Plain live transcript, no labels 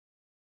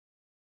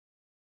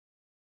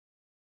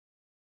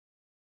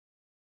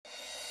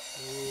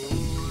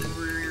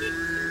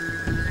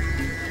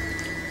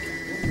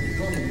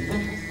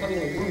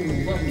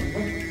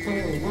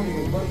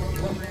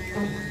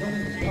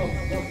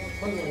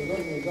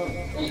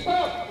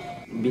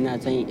बिना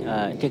चाहिँ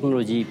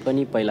टेक्नोलोजी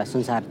पनि पहिला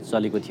संसार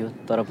चलेको थियो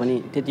तर पनि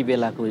त्यति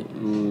बेलाको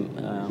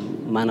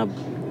मानव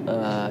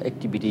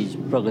एक्टिभिटिज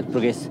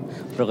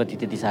प्रगति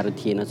त्यति साह्रो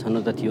थिएन छन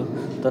त थियो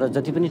तर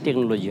जति पनि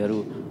टेक्नोलोजीहरू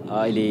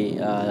अहिले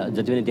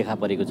जति पनि देखा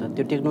परेको छ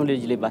त्यो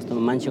टेक्नोलोजीले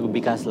वास्तवमा मान्छेको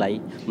विकासलाई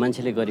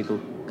मान्छेले गरेको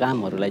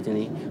कामहरूलाई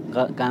चाहिँ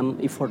काम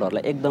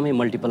इफोर्टहरूलाई एकदमै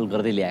मल्टिपल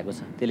गर्दै ल्याएको छ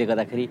त्यसले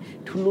गर्दाखेरि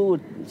ठुलो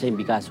चाहिँ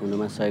विकास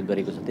हुनुमा सहयोग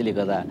गरेको छ त्यसले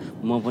गर्दा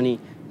म पनि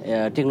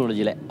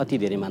टेक्नोलोजीलाई अति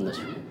धेरै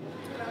मान्दछु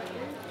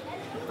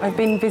I've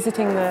been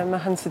visiting the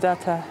Mahan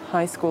Siddhartha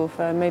High School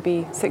for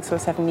maybe 6 or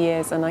 7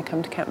 years and I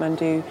come to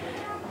Kathmandu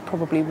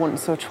probably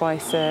once or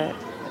twice a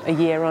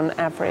year on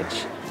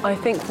average. I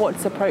think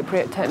what's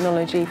appropriate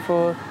technology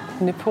for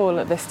Nepal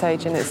at this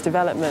stage in its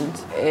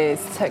development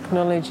is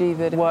technology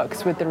that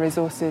works with the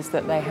resources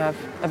that they have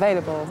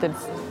available,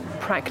 that's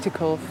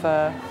practical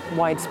for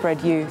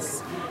widespread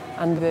use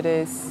and that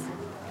is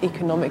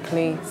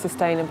economically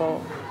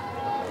sustainable.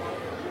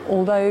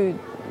 Although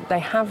they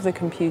have the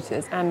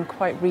computers and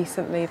quite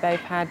recently they've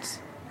had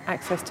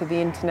access to the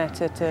internet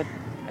at a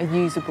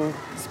usable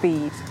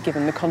speed,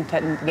 given the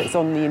content that's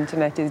on the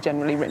internet is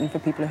generally written for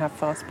people who have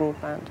fast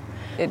broadband.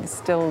 It's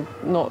still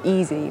not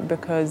easy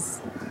because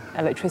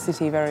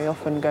electricity very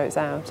often goes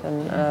out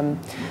and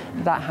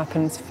that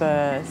happens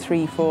for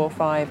 3, 4,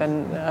 5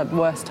 and at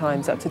worst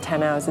times up to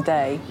 10 hours a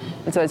day.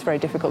 And so it's very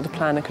difficult to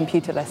plan a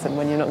computer lesson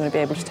when you're not going to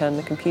be able to turn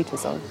the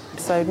computers on.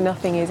 So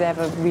nothing is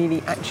ever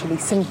really actually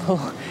simple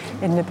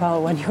in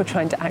Nepal when you're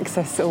trying to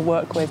access or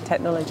work with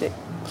technology.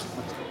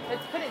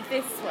 Let's put it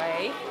this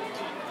way.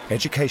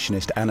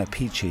 Educationist Anna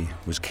Pichi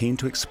was keen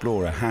to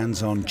explore a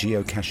hands-on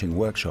geocaching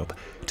workshop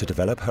to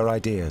develop her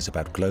ideas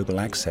about global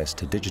access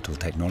to digital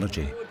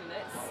technology.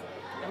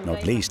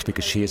 Not least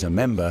because she is a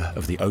member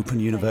of the Open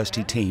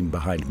University team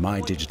behind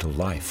My Digital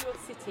Life.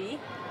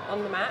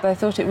 I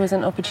thought it was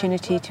an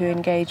opportunity to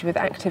engage with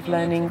active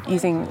learning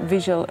using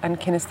visual and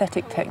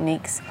kinesthetic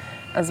techniques,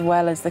 as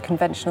well as the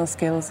conventional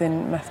skills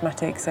in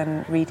mathematics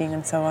and reading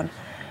and so on.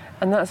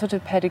 And that sort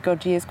of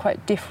pedagogy is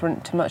quite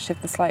different to much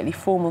of the slightly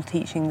formal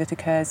teaching that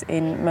occurs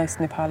in most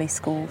Nepali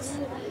schools.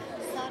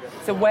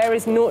 So where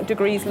is 0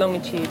 degrees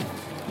longitude?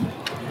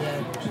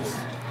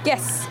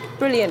 Yes,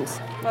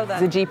 brilliant. Well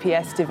done. The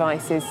GPS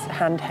device is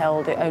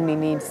handheld, it only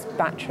needs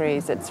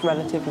batteries, it's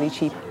relatively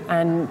cheap.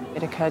 And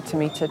it occurred to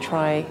me to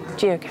try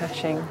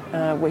geocaching,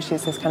 which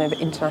is this kind of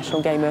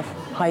international game of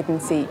hide and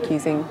seek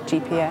using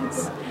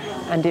GPS.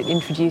 And it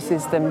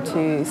introduces them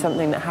to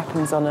something that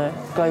happens on a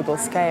global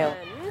scale.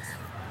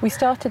 We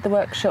started the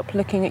workshop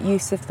looking at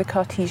use of the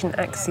Cartesian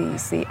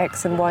axes, the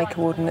X and Y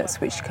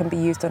coordinates, which can be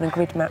used on a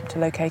grid map to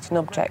locate an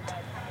object.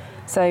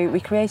 So we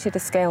created a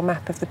scale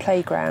map of the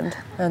playground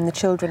and the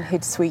children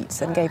hid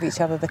sweets and gave each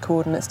other the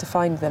coordinates to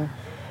find them.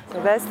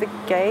 So there's the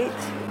gate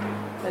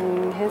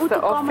and here's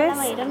the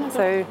office,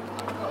 so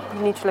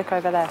you need to look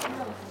over there.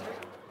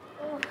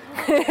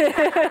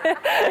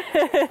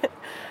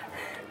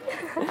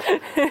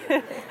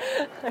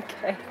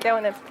 Okay, go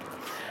on then.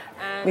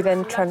 We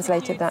then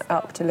translated that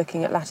up to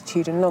looking at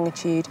latitude and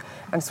longitude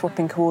and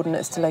swapping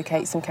coordinates to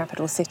locate some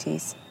capital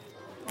cities.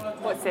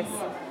 What's this?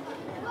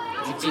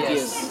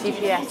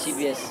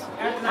 GPS.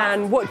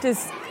 And what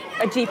does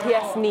a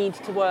GPS need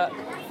to work?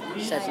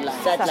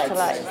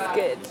 Satellites.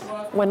 Good.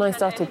 When I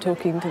started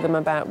talking to them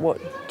about what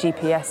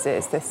GPS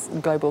is, this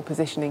global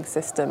positioning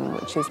system,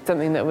 which is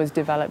something that was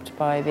developed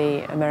by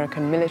the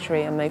American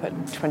military, and they put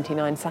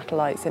 29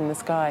 satellites in the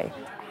sky.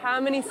 How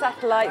many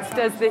satellites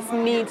does this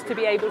need to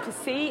be able to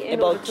see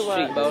in order to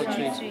work? About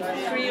three.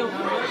 3 or 4.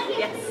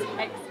 Yes,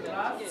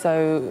 excellent.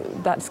 So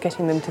that's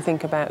getting them to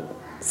think about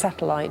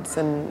satellites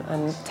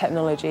and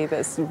technology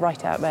that's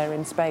right out there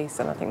in space,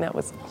 and I think that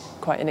was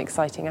quite an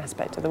exciting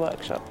aspect of the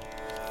workshop.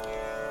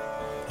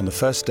 On the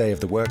first day of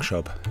the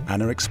workshop,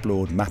 Anna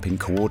explored mapping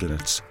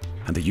coordinates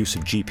and the use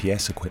of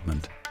GPS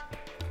equipment.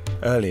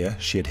 Earlier,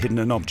 she had hidden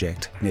an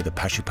object near the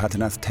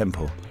Pashupatinath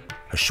temple,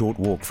 a short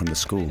walk from the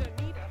school.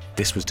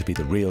 This was to be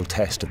the real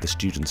test of the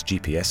students'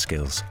 GPS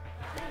skills.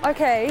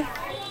 Okay,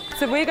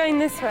 so we're going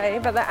this way,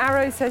 but the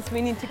arrow says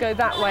we need to go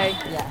that way.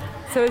 Yeah.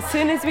 So as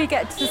soon as we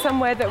get to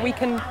somewhere that we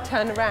can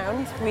turn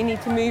around, we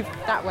need to move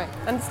that way.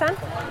 Understand?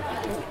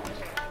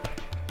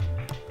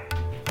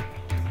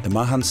 The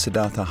Mahan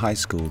Siddhartha High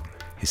School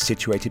is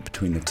situated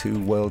between the 2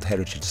 World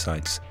Heritage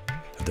Sites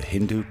of the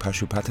Hindu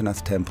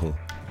Pashupatinath Temple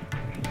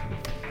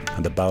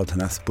and the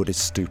Baldhanath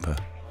Buddhist Stupa,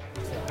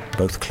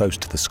 both close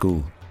to the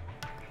school.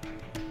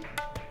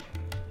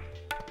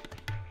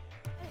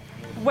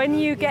 When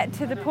you get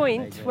to the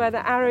point where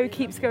the arrow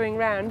keeps going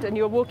round and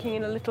you're walking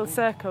in a little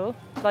circle,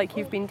 like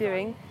you've been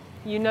doing,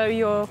 you know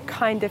you're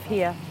kind of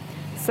here.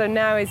 So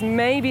now is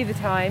maybe the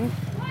time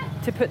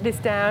to put this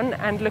down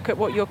and look at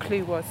what your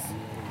clue was.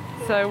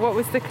 So what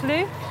was the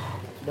clue?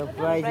 The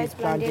prize is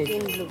planted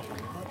in blue.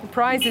 The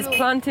prize is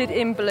planted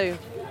in blue.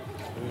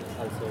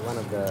 Also one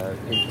of the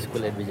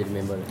school advisory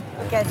members.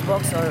 Cash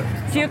box or...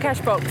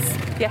 Geocache box,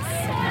 yes.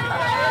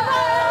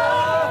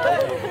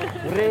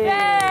 Hooray!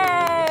 Yay!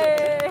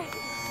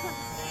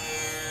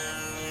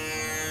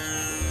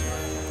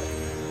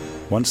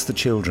 Once the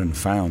children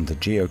found the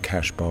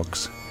geocache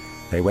box,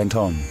 they went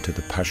on to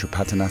the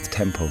Pashupatinath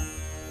temple.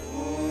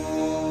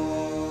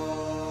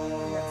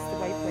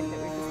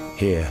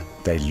 Here,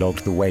 they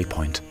logged the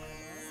waypoint.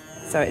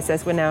 So it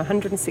says we're now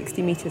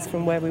 160 metres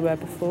from where we were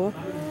before,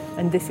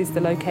 and this is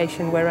the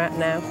location we're at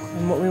now.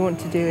 And what we want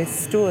to do is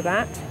store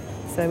that,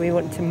 so we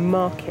want to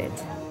mark it.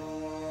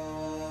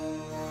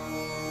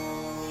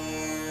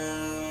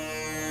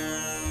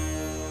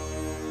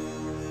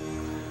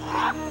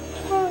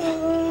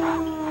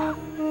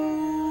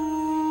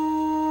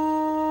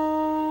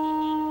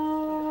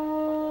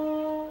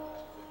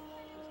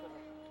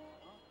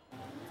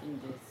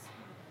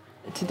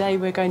 Today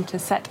we're going to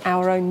set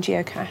our own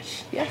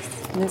geocache.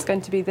 Yes, and there's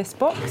going to be this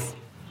box.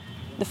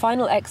 The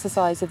final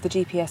exercise of the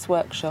GPS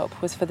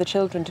workshop was for the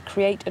children to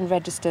create and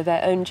register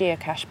their own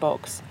geocache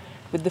box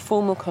with the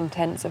formal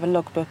contents of a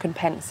logbook and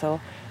pencil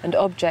and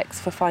objects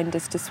for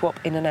finders to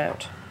swap in and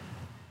out.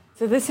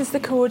 So this is the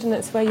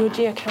coordinates where your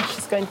geocache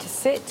is going to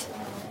sit,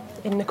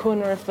 in the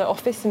corner of the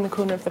office, in the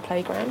corner of the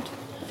playground.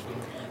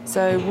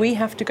 So we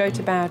have to go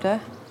to Bauda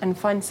and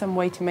find some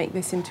way to make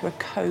this into a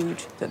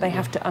code that they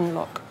have to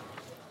unlock.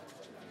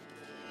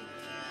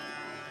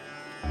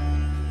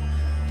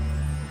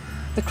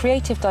 The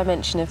creative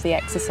dimension of the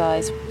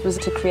exercise was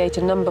to create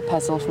a number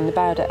puzzle from the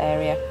Bauda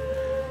area.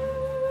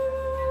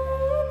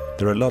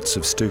 There are lots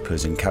of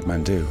stupas in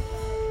Kathmandu,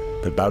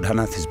 but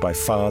Baudhanath is by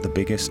far the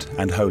biggest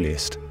and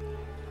holiest,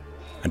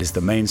 and is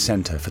the main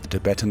centre for the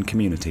Tibetan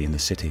community in the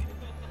city.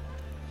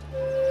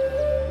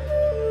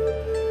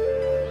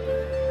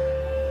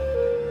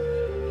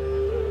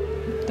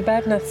 The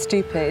Baudhanath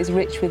stupa is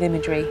rich with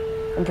imagery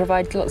and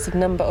provides lots of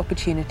number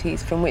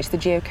opportunities from which the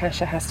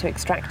geocacher has to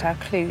extract our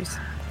clues.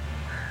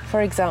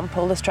 For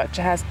example, the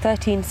structure has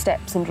 13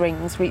 steps and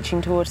rings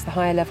reaching towards the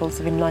higher levels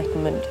of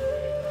enlightenment,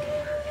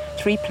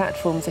 3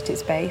 platforms at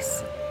its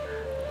base,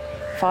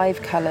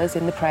 5 colours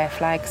in the prayer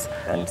flags,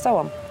 and so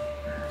on.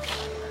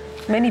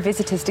 Many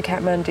visitors to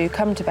Kathmandu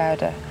come to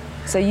Bauda,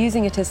 so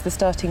using it as the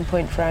starting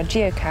point for our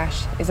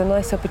geocache is a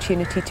nice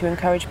opportunity to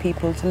encourage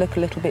people to look a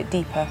little bit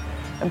deeper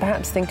and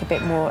perhaps think a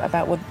bit more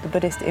about what the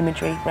Buddhist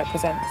imagery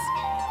represents.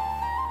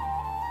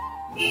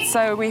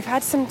 So we've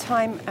had some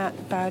time at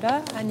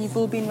Bauda and you've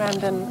all been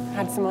round and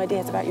had some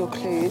ideas about your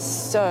clues.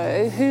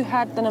 So who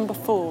had the number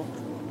 4?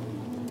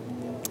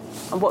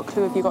 And what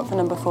clue have you got for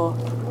number 4?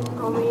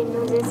 How many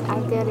noses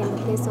are there in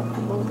the face of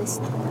Bauda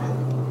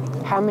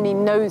stupa? How many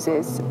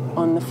noses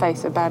on the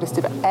face of Bauda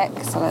stupa?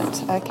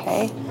 Excellent,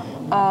 okay.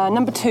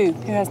 Number 2,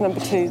 who has number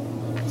 2?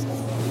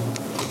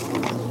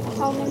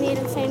 How many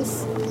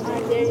elephants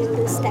are there in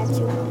the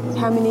statue?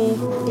 How many?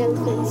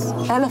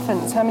 Elephants.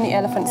 Elephants, how many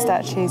elephant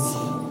statues?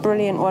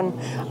 Brilliant one.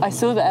 I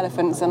saw the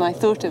elephants and I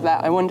thought of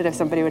that. I wondered if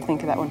somebody would think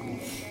of that one.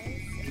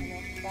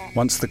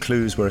 Once the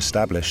clues were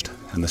established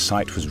and the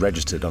site was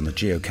registered on the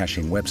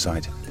geocaching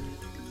website,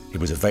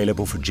 it was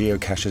available for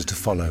geocachers to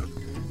follow,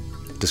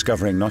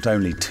 discovering not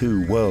only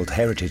 2 World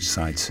Heritage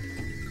Sites,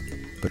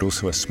 but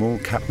also a small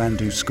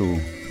Kathmandu school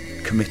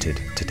committed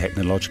to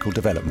technological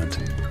development.